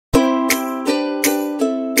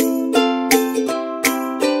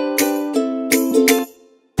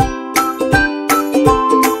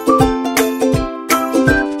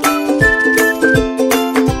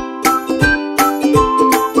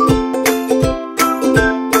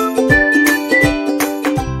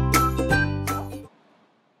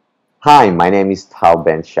Hi, my name is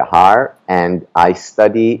Shahar and I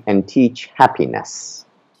study and teach happiness.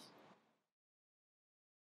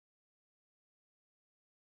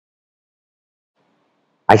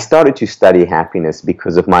 I started to study happiness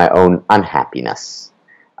because of my own unhappiness.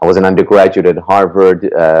 I was an undergraduate at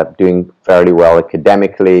Harvard, doing fairly well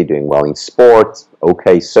academically, doing well in sports,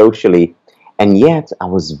 okay socially, and yet I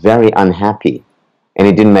was very unhappy. And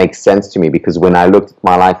it didn't make sense to me because when I looked at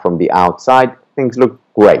my life from the outside, things looked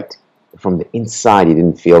great. From the inside, it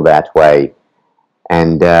didn't feel that way.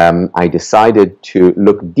 And I decided to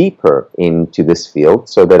look deeper into this field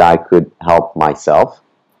so that I could help myself.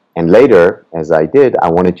 And later, as I did,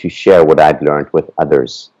 I wanted to share what I'd learned with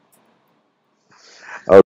others.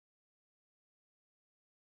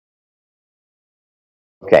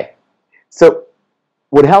 Okay, so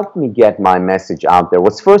what helped me get my message out there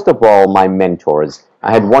was, first of all, my mentors.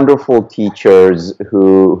 I had wonderful teachers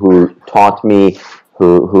who taught me,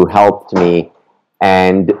 who helped me,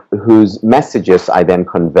 and whose messages I then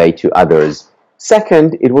convey to others.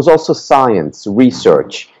 Second, it was also science,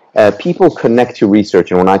 research. People connect to research,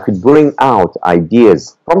 and when I could bring out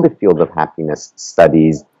ideas from the field of happiness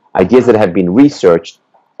studies, ideas that have been researched,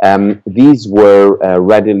 these were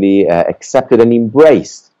readily accepted and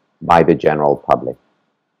embraced by the general public.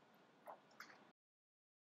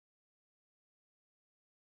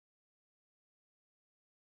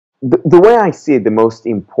 The way I see it, the most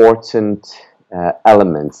important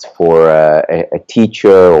elements for a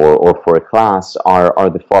teacher or for a class are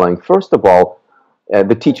the following. First of all,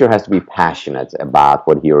 the teacher has to be passionate about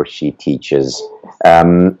what he or she teaches,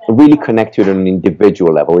 really connect to it on an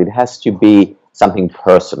individual level. It has to be something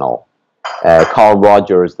personal. Carl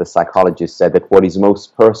Rogers, the psychologist, said that what is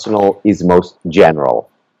most personal is most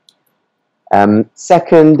general.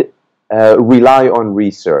 Second, rely on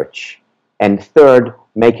research. And third,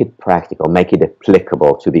 make it practical, make it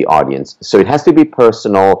applicable to the audience. So it has to be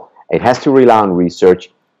personal, it has to rely on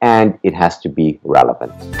research, and it has to be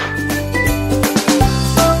relevant.